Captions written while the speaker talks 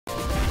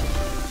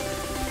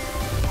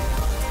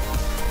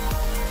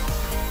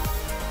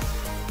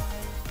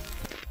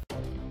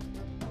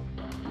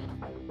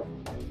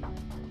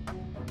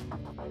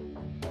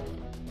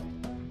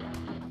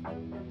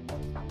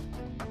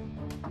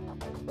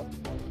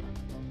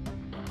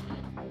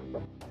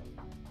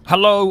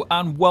Hello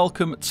and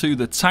welcome to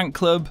the Tank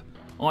Club.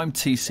 I'm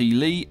TC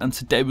Lee and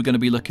today we're going to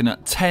be looking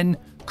at 10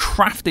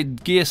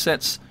 crafted gear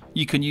sets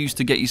you can use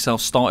to get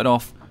yourself started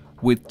off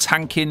with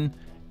tanking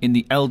in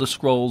the Elder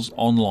Scrolls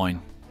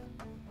Online.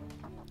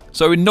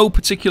 So in no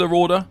particular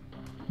order,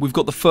 we've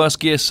got the first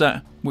gear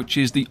set, which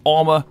is the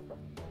Armor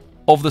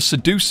of the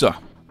Seducer.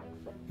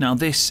 Now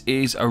this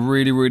is a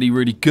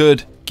really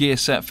good gear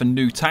set for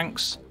new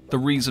tanks. The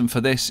reason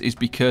for this is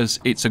because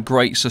it's a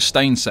great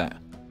sustain set.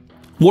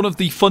 One of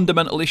the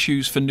fundamental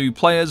issues for new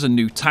players and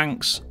new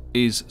tanks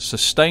is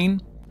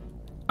sustain,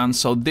 and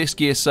so this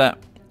gear set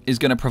is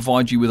going to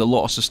provide you with a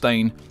lot of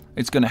sustain.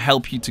 It's going to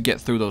help you to get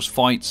through those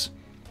fights.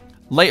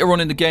 Later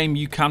on in the game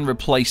you can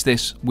replace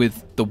this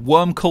with the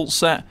Worm Cult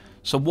set.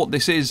 So what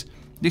this is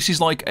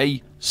like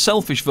a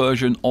selfish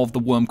version of the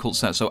Worm Cult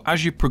set. So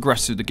as you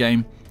progress through the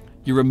game,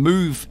 you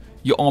remove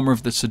your Armor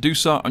of the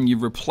Seducer and you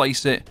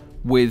replace it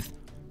with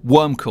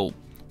Worm Cult,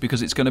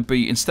 because it's going to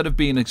be, instead of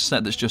being a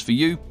set that's just for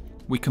you,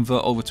 we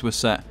convert over to a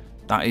set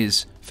that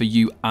is for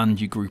you and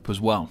your group as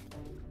well.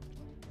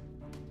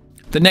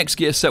 The next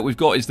gear set we've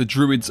got is the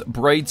Druid's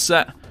Braid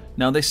set.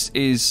 Now this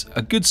is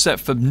a good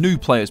set for new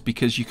players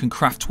because you can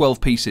craft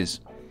 12 pieces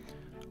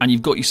and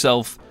you've got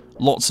yourself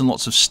lots and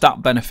lots of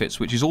stat benefits,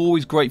 which is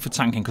always great for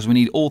tanking because we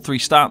need all 3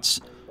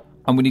 stats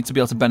and we need to be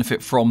able to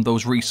benefit from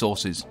those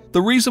resources.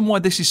 The reason why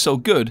this is so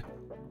good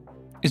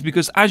is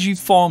because as you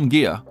farm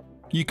gear,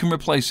 you can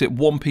replace it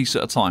 1 piece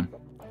at a time.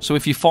 So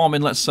if you're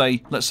farming, let's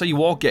say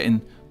you are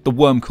getting the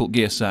Worm Cult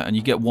gear set and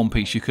you get 1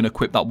 piece, you can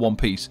equip that 1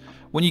 piece.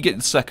 When you get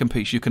the second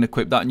piece, you can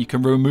equip that and you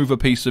can remove a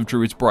piece of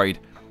Druid's Braid.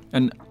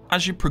 And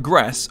as you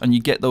progress and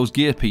you get those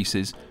gear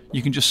pieces,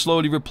 you can just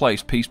slowly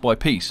replace piece by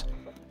piece.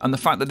 And the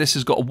fact that this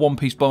has got a 1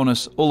 piece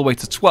bonus all the way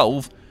to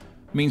 12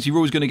 means you're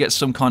always going to get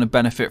some kind of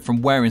benefit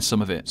from wearing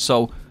some of it.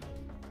 So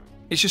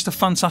it's just a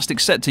fantastic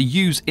set to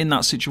use in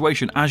that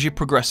situation. As you're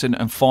progressing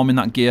and farming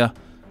that gear,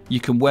 you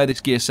can wear this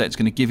gear set. It's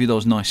going to give you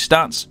those nice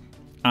stats.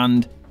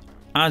 And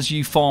as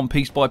you farm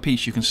piece by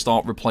piece, you can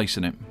start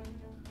replacing it.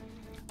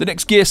 The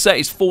next gear set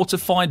is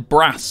Fortified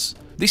Brass.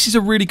 This is a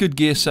really good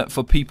gear set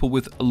for people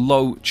with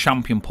low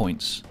champion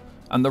points.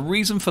 And the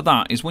reason for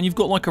that is when you've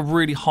got like a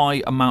really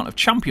high amount of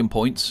champion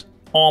points,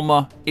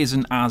 armor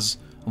isn't as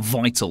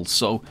vital.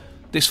 So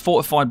this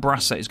Fortified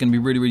Brass set is going to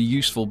be really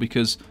useful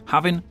because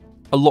having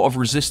a lot of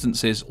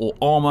resistances, or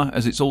armor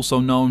as it's also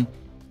known,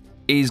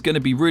 is going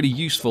to be really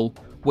useful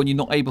when you're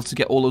not able to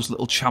get all those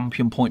little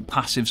champion point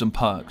passives and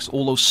perks,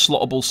 all those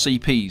slottable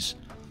CPs.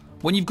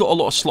 When you've got a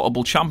lot of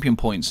slottable champion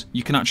points,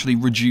 you can actually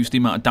reduce the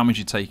amount of damage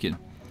you're taking.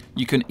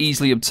 You can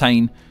easily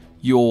obtain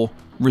your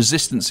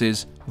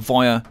resistances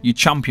via your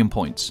champion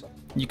points.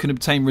 You can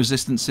obtain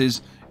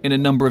resistances in a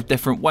number of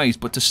different ways,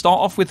 but to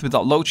start off with that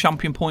low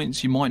champion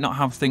points, you might not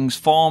have things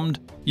farmed,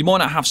 you might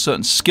not have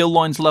certain skill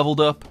lines leveled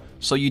up,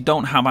 so you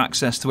don't have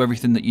access to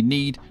everything that you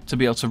need to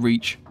be able to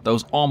reach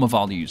those armor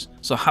values.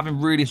 So having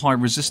really high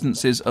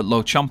resistances at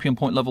low champion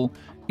point level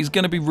is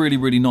going to be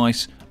really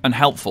nice and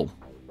helpful.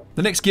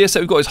 The next gear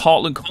set we've got is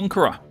Heartland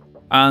Conqueror.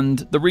 And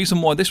the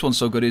reason why this one's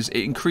so good is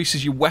it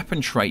increases your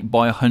weapon trait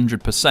by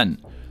 100%.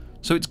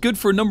 So it's good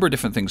for a number of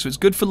different things. So it's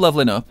good for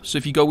leveling up. So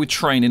if you go with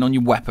training on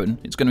your weapon,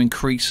 it's going to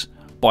increase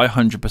by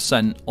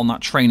 100% on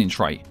that training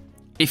trait.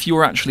 If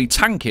you're actually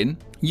tanking,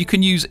 you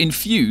can use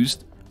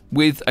Infused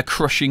with a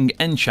crushing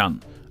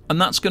enchant, and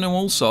that's going to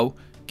also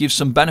give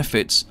some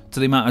benefits to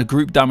the amount of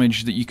group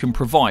damage that you can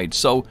provide.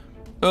 So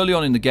early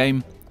on in the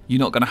game, you're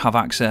not going to have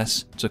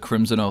access to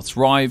Crimson Oath's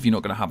Rive, you're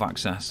not going to have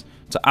access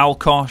to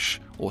Alkosh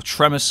or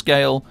Tremor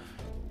Scale,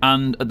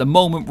 and at the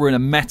moment we're in a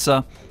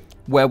meta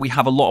where we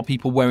have a lot of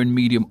people wearing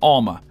medium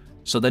armor,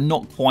 so they're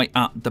not quite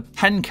at the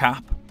pen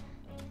cap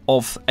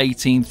of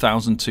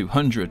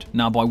 18,200.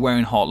 Now by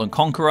wearing Heartland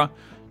Conqueror,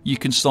 you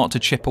can start to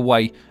chip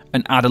away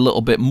and add a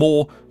little bit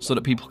more so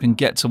that people can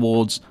get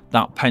towards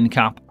that pen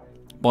cap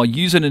by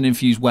using an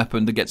infused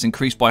weapon that gets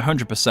increased by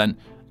 100%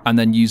 and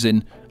then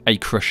using a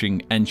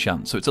crushing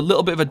enchant. So it's a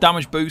little bit of a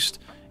damage boost.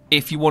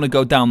 If you want to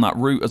go down that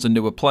route as a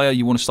newer player,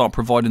 you want to start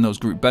providing those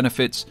group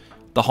benefits,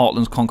 the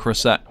Heartland Conqueror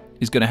set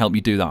is going to help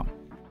you do that.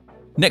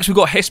 Next we've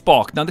got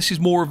HYPR. Now this is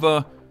more of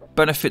a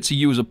benefit to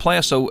you as a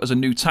player, so as a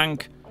new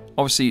tank,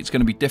 obviously it's going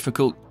to be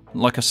difficult.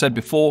 Like I said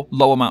before,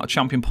 low amount of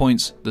champion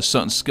points, there's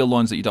certain skill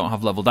lines that you don't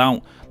have leveled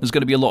out, there's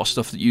going to be a lot of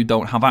stuff that you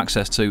don't have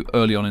access to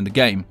early on in the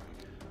game.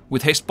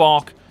 With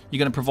HYPR, you're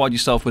going to provide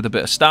yourself with a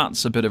bit of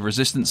stats, a bit of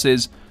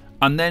resistances,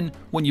 and then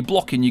when you're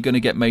blocking, you're going to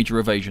get major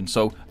evasion.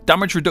 So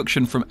damage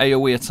reduction from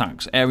AoE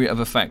attacks, area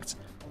of effect,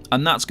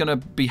 and that's going to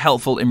be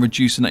helpful in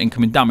reducing that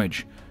incoming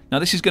damage. Now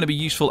this is going to be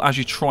useful as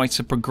you try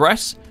to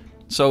progress.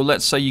 So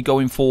let's say you're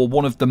going for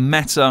one of the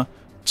meta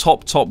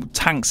top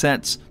tank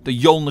sets, the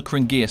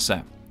Yolnahkriin gear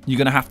set. You're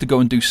going to have to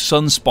go and do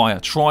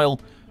Sunspire Trial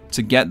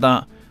to get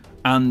that.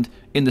 And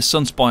in the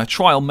Sunspire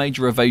Trial,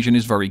 major evasion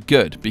is very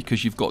good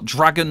because you've got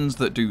dragons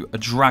that do a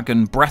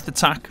dragon breath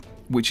attack,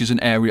 which is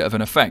an area of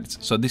an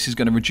effect. So this is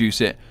going to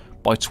reduce it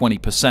by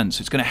 20%.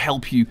 So it's going to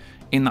help you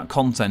in that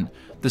content.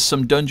 There's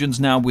some dungeons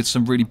now with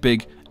some really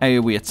big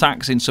AoE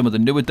attacks in some of the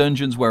newer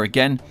dungeons where,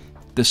 again,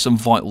 there's some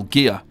vital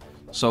gear.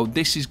 So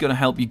this is going to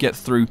help you get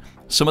through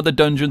some of the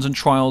dungeons and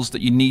trials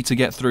that you need to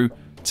get through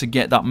to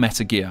get that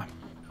meta gear.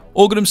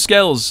 Organum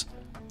Scales.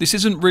 This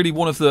isn't really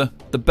one of the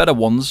better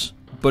ones,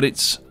 but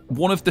it's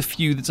one of the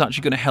few that's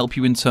actually going to help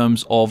you in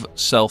terms of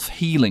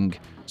self-healing.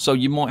 So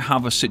you might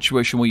have a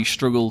situation where you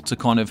struggle to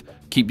kind of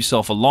keep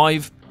yourself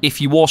alive. If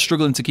you are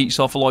struggling to keep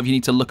yourself alive, you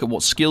need to look at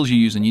what skills you're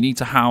using. You need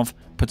to have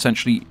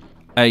potentially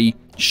a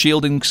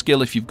shielding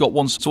skill if you've got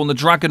one. So on the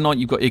Dragon Knight,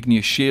 you've got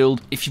Igneous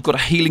Shield. If you've got a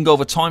healing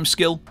over time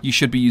skill, you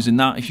should be using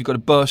that. If you've got a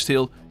burst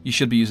heal, you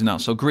should be using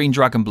that. So Green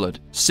Dragon Blood,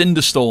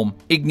 Cinderstorm,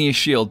 Igneous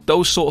Shield,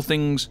 those sort of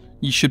things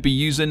you should be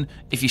using.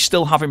 If you're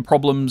still having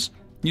problems,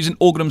 using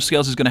Organum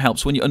Scales is going to help.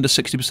 So when you're under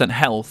 60%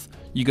 health,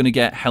 you're going to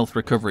get health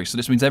recovery. So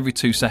this means every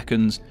 2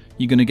 seconds,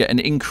 you're going to get an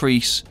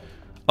increase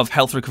of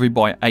health recovery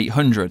by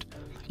 800.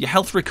 Your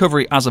health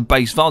recovery as a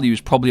base value is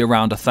probably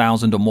around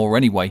 1,000 or more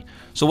anyway.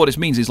 So what this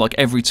means is like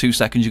every 2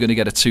 seconds, you're going to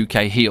get a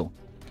 2k heal.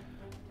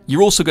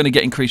 You're also going to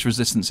get increased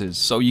resistances.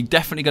 So you're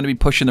definitely going to be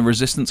pushing the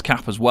resistance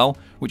cap as well,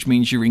 which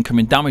means your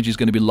incoming damage is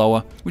going to be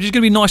lower, which is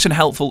going to be nice and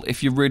helpful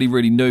if you're really,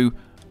 really new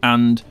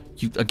and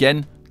you,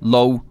 again,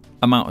 low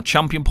amount of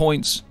champion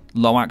points,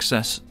 low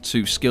access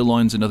to skill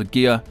lines and other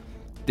gear.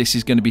 This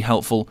is going to be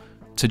helpful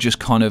to just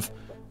kind of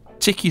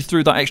tick you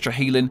through that extra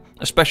healing,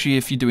 especially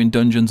if you're doing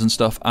dungeons and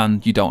stuff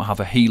and you don't have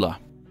a healer.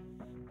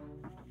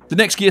 The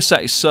next gear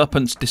set is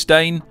Serpent's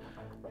Disdain.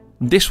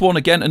 This one,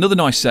 again, another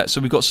nice set.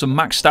 So we've got some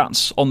max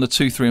stats on the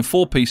 2, 3 and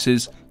 4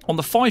 pieces. On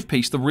the 5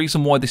 piece, the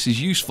reason why this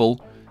is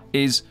useful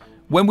is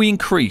when we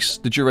increase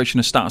the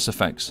duration of status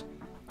effects,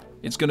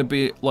 it's going to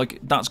be like,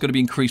 that's going to be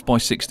increased by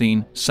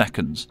 16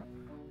 seconds.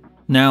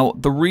 Now,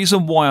 the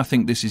reason why I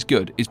think this is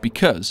good is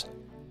because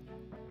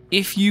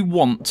if you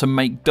want to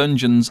make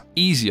dungeons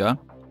easier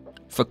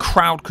for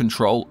crowd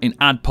control in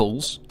ad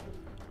pools,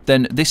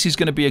 then this is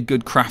going to be a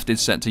good crafted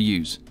set to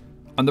use.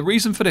 And the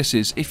reason for this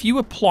is if you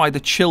apply the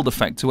chilled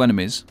effect to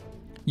enemies,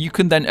 you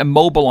can then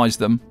immobilize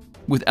them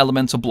with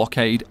elemental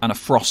blockade and a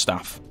frost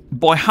staff.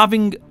 By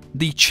having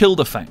the chilled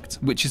effect,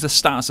 which is a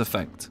status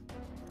effect,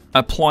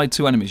 applied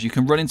to enemies, you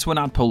can run into an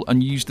ad pool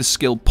and use the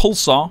skill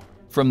Pulsar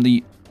from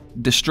the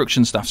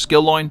destruction staff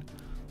skill line.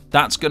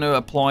 That's going to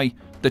apply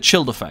the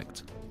chilled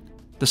effect.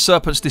 The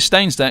Serpent's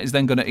Disdain set is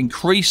then going to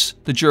increase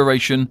the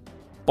duration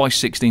by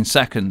 16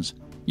 seconds.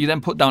 You then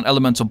put down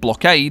elemental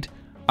blockade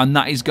and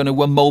that is going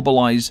to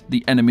immobilize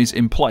the enemies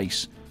in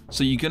place.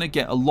 So you're going to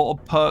get a lot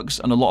of perks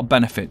and a lot of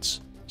benefits.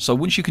 So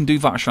once you can do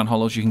Vatashran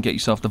Hollows, you can get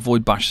yourself the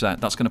Void Bash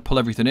set. That's going to pull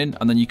everything in,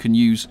 and then you can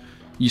use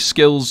your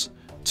skills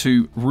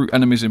to root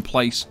enemies in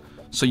place.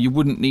 So you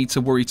wouldn't need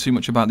to worry too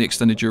much about the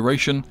extended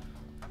duration.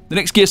 The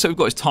next gear set we've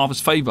got is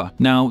Tarva's Favour.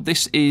 Now,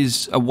 this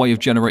is a way of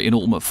generating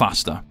ultimate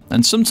faster,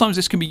 and sometimes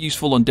this can be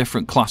useful on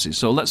different classes.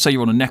 So let's say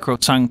you're on a Necro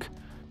tank,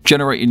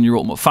 generating your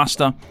ultimate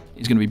faster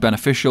is going to be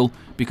beneficial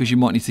because you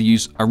might need to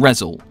use a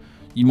Result.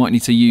 You might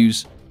need to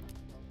use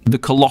the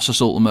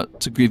Colossus ultimate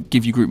to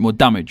give your group more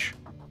damage.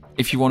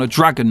 If you're on a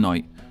Dragon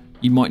Knight,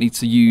 you might need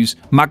to use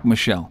Magma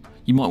Shell.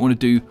 You might want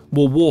to do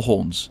more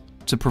Warhorns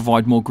to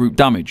provide more group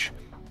damage.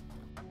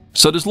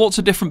 So there's lots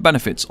of different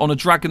benefits. On a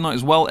Dragon Knight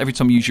as well, every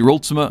time you use your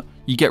ultimate,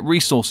 you get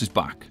resources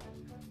back.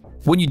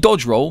 When you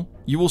dodge roll,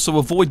 you also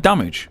avoid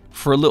damage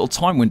for a little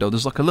time window.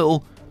 There's like a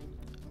little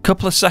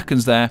couple of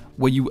seconds there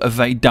where you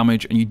evade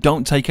damage and you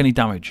don't take any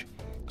damage.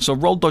 So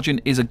roll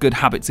dodging is a good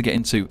habit to get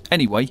into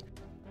anyway,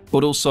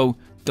 but also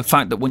the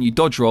fact that when you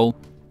dodge roll,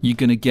 you're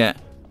going to get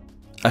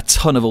a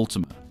ton of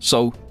ultimate.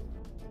 So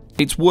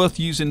it's worth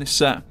using this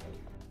set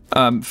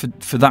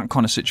for that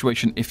kind of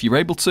situation if you're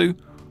able to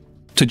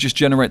just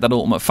generate that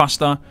ultimate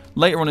faster.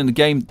 Later on in the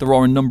game, there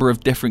are a number of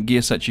different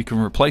gear sets you can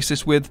replace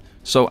this with.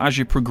 So as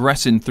you're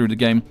progressing through the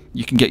game,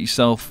 you can get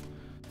yourself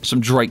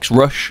some Drake's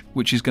Rush,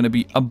 which is going to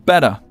be a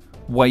better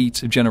way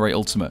to generate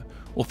ultimate.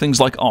 Or things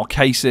like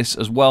Arcasis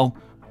as well,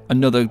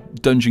 another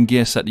dungeon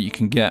gear set that you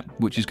can get,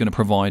 which is going to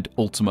provide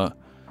ultimate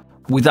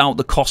without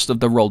the cost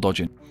of the roll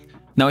dodging.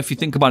 Now, if you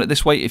think about it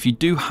this way, if you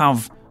do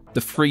have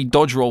the free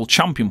dodge roll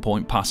champion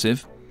point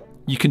passive,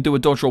 you can do a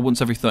dodge roll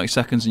once every 30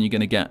 seconds and you're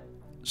going to get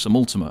some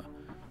ultimate.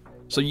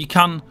 So you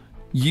can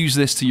use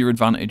this to your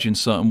advantage in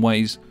certain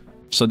ways.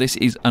 So this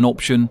is an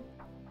option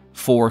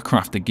for a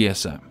crafted gear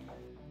set.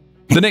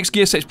 The next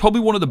gear set is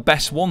probably one of the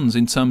best ones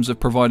in terms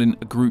of providing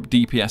a group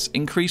DPS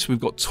increase. We've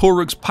got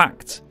Torug's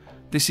Pact.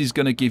 This is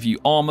going to give you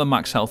armor,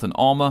 max health and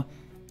armor.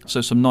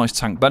 So some nice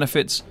tank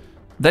benefits.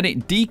 Then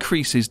it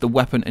decreases the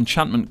weapon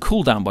enchantment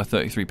cooldown by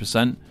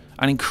 33%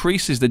 and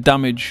increases the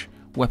damage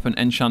weapon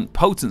enchant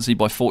potency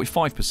by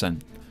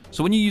 45%.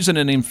 So when you're using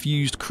an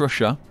infused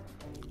crusher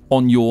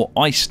on your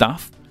ice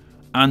staff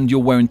and you're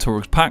wearing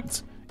Torug's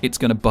Pact, it's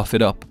going to buff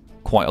it up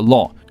quite a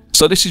lot.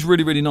 So this is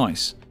really, really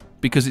nice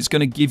because it's going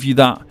to give you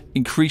that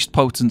increased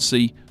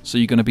potency. So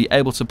you're going to be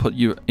able to put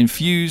your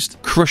infused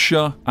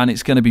crusher and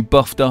it's going to be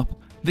buffed up.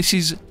 This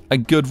is a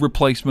good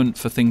replacement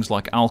for things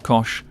like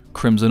Alkosh,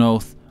 Crimson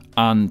Oath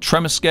and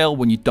Tremor Scale.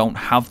 When you don't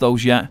have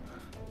those yet,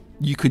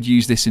 you could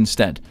use this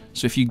instead.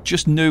 So if you're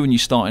just new and you're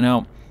starting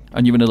out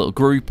and you're in a little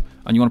group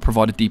and you want to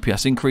provide a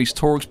DPS increase,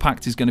 Torug's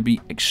Pact is going to be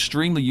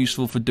extremely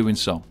useful for doing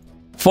so.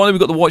 Finally,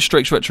 we've got the White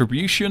Straits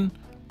Retribution,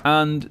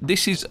 and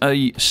this is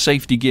a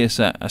safety gear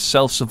set, a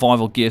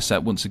self-survival gear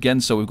set once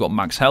again. So we've got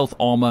max health,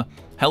 armor,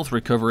 health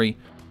recovery.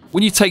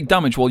 When you take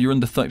damage while you're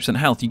under 30%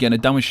 health, you get a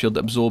damage shield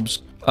that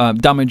absorbs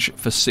damage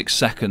for 6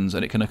 seconds,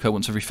 and it can occur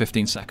once every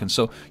 15 seconds.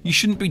 So you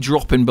shouldn't be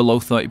dropping below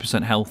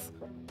 30% health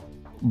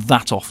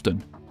that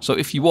often. So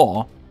if you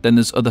are, then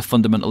there's other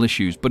fundamental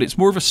issues. But it's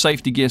more of a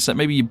safety gear set.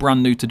 Maybe you're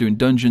brand new to doing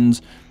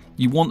dungeons.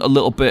 You want a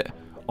little bit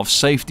of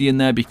safety in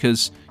there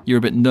because you're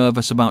a bit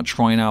nervous about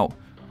trying out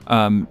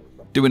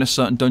doing a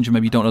certain dungeon.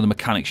 Maybe you don't know the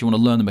mechanics. You want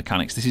to learn the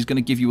mechanics. This is going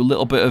to give you a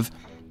little bit of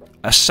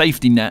a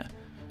safety net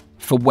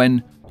for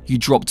when you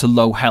drop to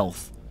low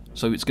health.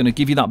 So it's going to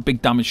give you that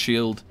big damage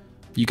shield.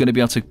 You're going to be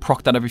able to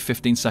proc that every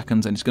 15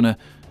 seconds, and it's going to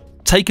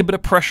take a bit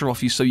of pressure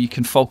off you so you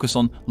can focus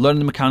on learning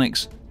the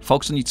mechanics,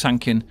 focus on your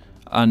tanking,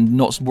 and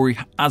not worry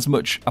as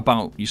much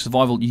about your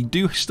survival. You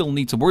do still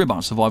need to worry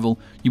about survival.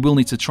 You will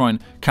need to try and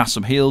cast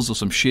some heals or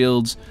some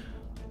shields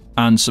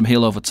and some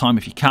heal over time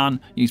if you can.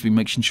 You need to be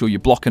making sure you're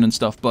blocking and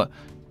stuff. But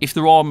if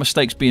there are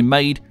mistakes being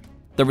made,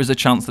 there is a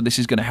chance that this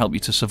is going to help you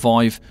to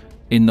survive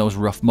in those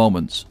rough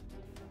moments.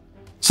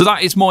 So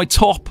that is my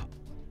top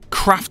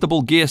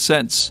craftable gear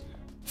sets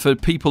for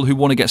people who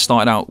want to get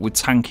started out with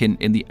tanking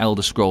in the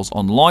Elder Scrolls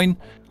Online.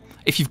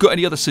 If you've got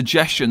any other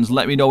suggestions,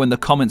 let me know in the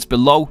comments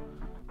below.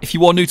 If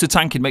you are new to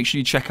tanking, make sure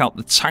you check out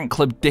the Tank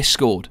Club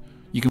Discord.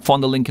 You can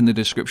find the link in the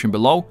description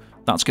below.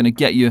 That's going to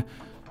get you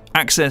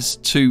access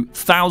to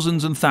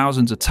thousands and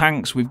thousands of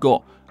tanks. We've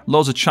got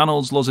loads of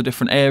channels, loads of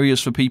different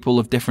areas for people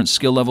of different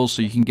skill levels,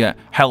 so you can get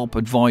help,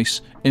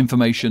 advice,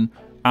 information.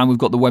 And we've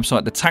got the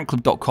website,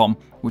 thetankclub.com,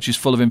 which is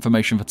full of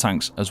information for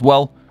tanks as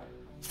well.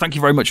 Thank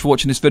you very much for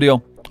watching this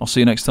video. I'll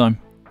see you next time.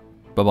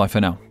 Bye-bye for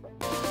now.